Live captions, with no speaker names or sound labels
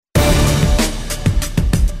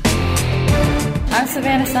I'm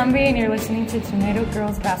Savannah Sumby, and you're listening to Tornado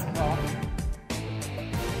Girls Basketball.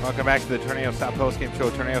 Welcome back to the Tornado Stop postgame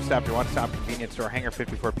show. Tornado Stop, your one-stop convenience store. Hangar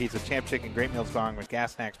 54 Pizza, Champ Chicken, Great Meals Gong with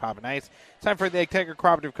gas, snacks, poppin' ice. It's time for the Agtegra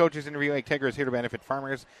Cooperative Coaches Interview. Agtegra is here to benefit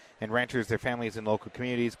farmers and ranchers, their families, and local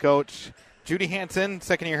communities. Coach Judy Hansen,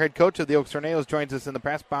 second-year head coach of the Oaks Tornadoes, joins us in the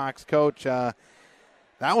press box. Coach, that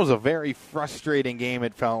was a very frustrating game,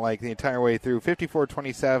 it felt like, the entire way through.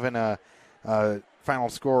 54-27, final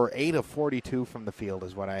score, 8 of 42 from the field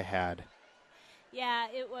is what I had. Yeah,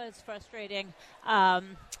 it was frustrating.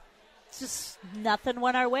 Just nothing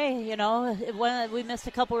went our way, you know. We missed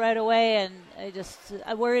a couple right away, and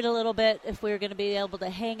I worried a little bit if we were going to be able to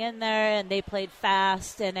hang in there, and they played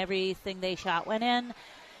fast, and everything they shot went in,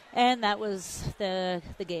 and that was the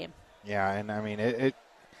game. Yeah, and I mean,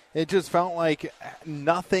 it just felt like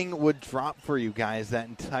nothing would drop for you guys that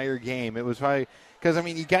entire game. It was probably because, I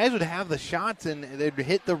mean, you guys would have the shots, and they'd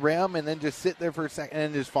hit the rim and then just sit there for a second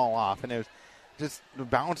and then just fall off, and it was just the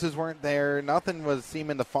bounces weren't there. Nothing was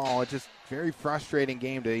seeming to fall. It's just very frustrating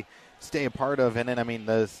game to stay a part of. And then, I mean,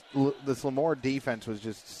 this LaMoure defense was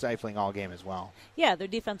just stifling all game as well. Yeah, their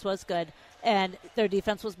defense was good, and their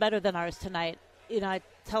defense was better than ours tonight. You know, I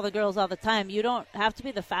tell the girls all the time, you don't have to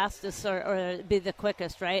be the fastest or be the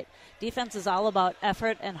quickest, right? Defense is all about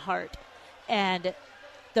effort and heart. And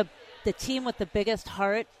the team with the biggest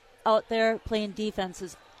heart out there playing defense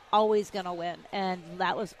is always going to win, and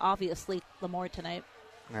that was obviously LaMoure tonight.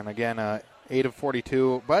 And again, 8 of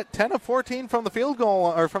 42, but 10 of 14 from the field goal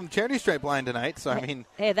or from the charity stripe line tonight. So, I mean,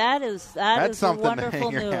 hey, that's something wonderful to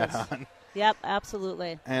hang your news. hat on. Yep,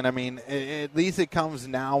 absolutely. And, I mean, at least it comes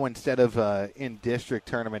now instead of in district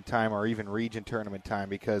tournament time or even region tournament time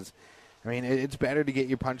because, I mean, it's better to get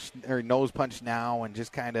your nose punched now and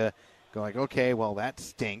just kind of go like, okay, well, that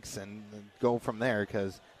stinks, and go from there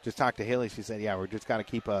because just talked to Haley. She said, yeah, we're just got to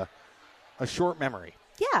keep a short memory.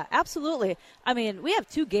 Yeah, absolutely. I mean, we have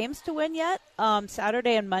 2 games to win yet,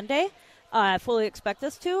 Saturday and Monday. I fully expect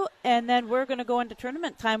us to. And then we're going to go into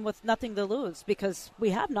tournament time with nothing to lose because we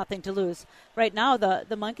have nothing to lose. Right now,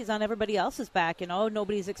 the monkey's on everybody else's back. You know,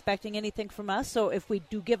 nobody's expecting anything from us. So if we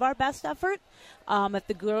do give our best effort, if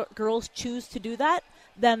the girls choose to do that,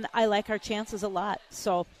 then I like our chances a lot.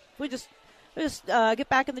 So we just get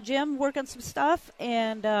back in the gym, work on some stuff,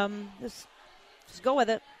 and just go with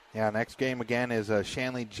it. Yeah, next game again is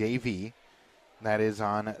Shanley JV. That is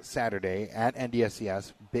on Saturday at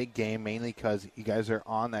NDSCS. Big game, mainly because you guys are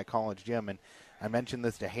on that college gym. And I mentioned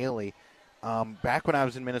this to Haley. Back when I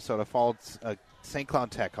was in Minnesota, followed St.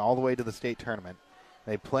 Cloud Tech all the way to the state tournament.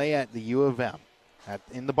 They play at the U of M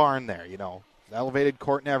in the barn there, you know, elevated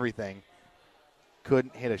court and everything.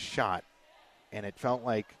 Couldn't hit a shot. And it felt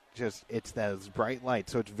like it's those bright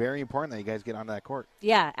lights, so it's very important that you guys get onto that court.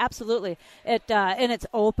 Yeah, absolutely. And it's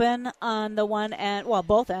open on the one end. Well,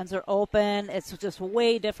 both ends are open. It's just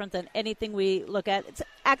way different than anything we look at.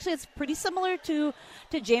 It's pretty similar to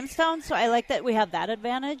Jamestown, so I like that we have that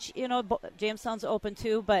advantage. You know, Jamestown's open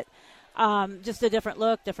too, but just a different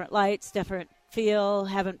look, different lights, different feel.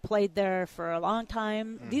 Haven't played there for a long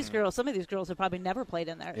time. Mm-hmm. Some of these girls have probably never played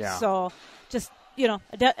in there. Yeah. So just, you know,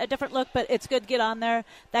 a different look, but it's good to get on there.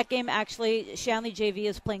 That game actually, Shanley JV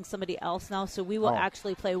is playing somebody else now, so we will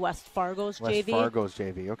actually play West Fargo's JV. West Fargo's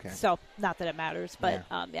JV, okay. So not that it matters, but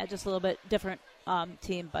just a little bit different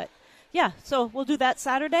team. But yeah, so we'll do that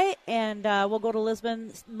Saturday, and we'll go to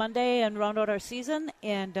Lisbon Monday and round out our season.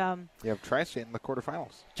 And you have Tri-State in the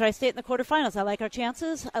quarterfinals. Tri-State in the quarterfinals. I like our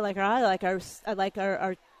chances. I like our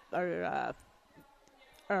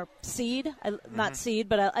seed. Not seed,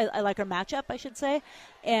 but I like our matchup, I should say.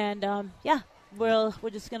 And we're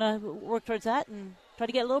just gonna work towards that and try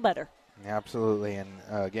to get a little better. Absolutely, and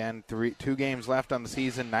again, 2 games left on the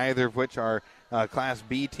season, neither of which are Class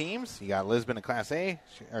B teams. You got Lisbon in Class A,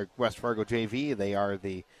 or West Fargo JV. They are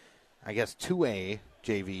the, I guess, 2A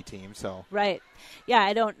JV team. So right, yeah,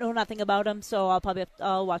 I don't know nothing about them, so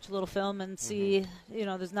I'll watch a little film and see. Mm-hmm. You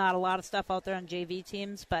know, there's not a lot of stuff out there on JV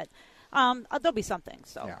teams, but there'll be something.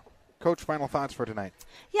 So, yeah. Coach, final thoughts for tonight?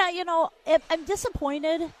 Yeah, you know, I'm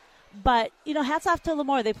disappointed. But, you know, hats off to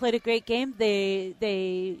LaMoure. They played a great game.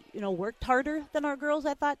 They worked harder than our girls,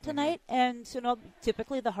 I thought, tonight. Mm-hmm. And, you know,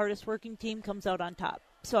 typically the hardest working team comes out on top.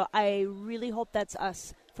 So I really hope that's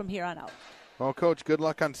us from here on out. Well, Coach, good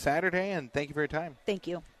luck on Saturday, and thank you for your time. Thank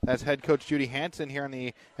you. That's head coach Judy Hansen here on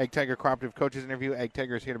the Agtegra Cooperative Coaches Interview.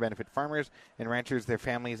 Agtegra is here to benefit farmers and ranchers, their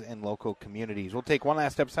families, and local communities. We'll take one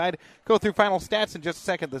last step aside, go through final stats in just a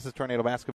second. This is Tornado Basketball.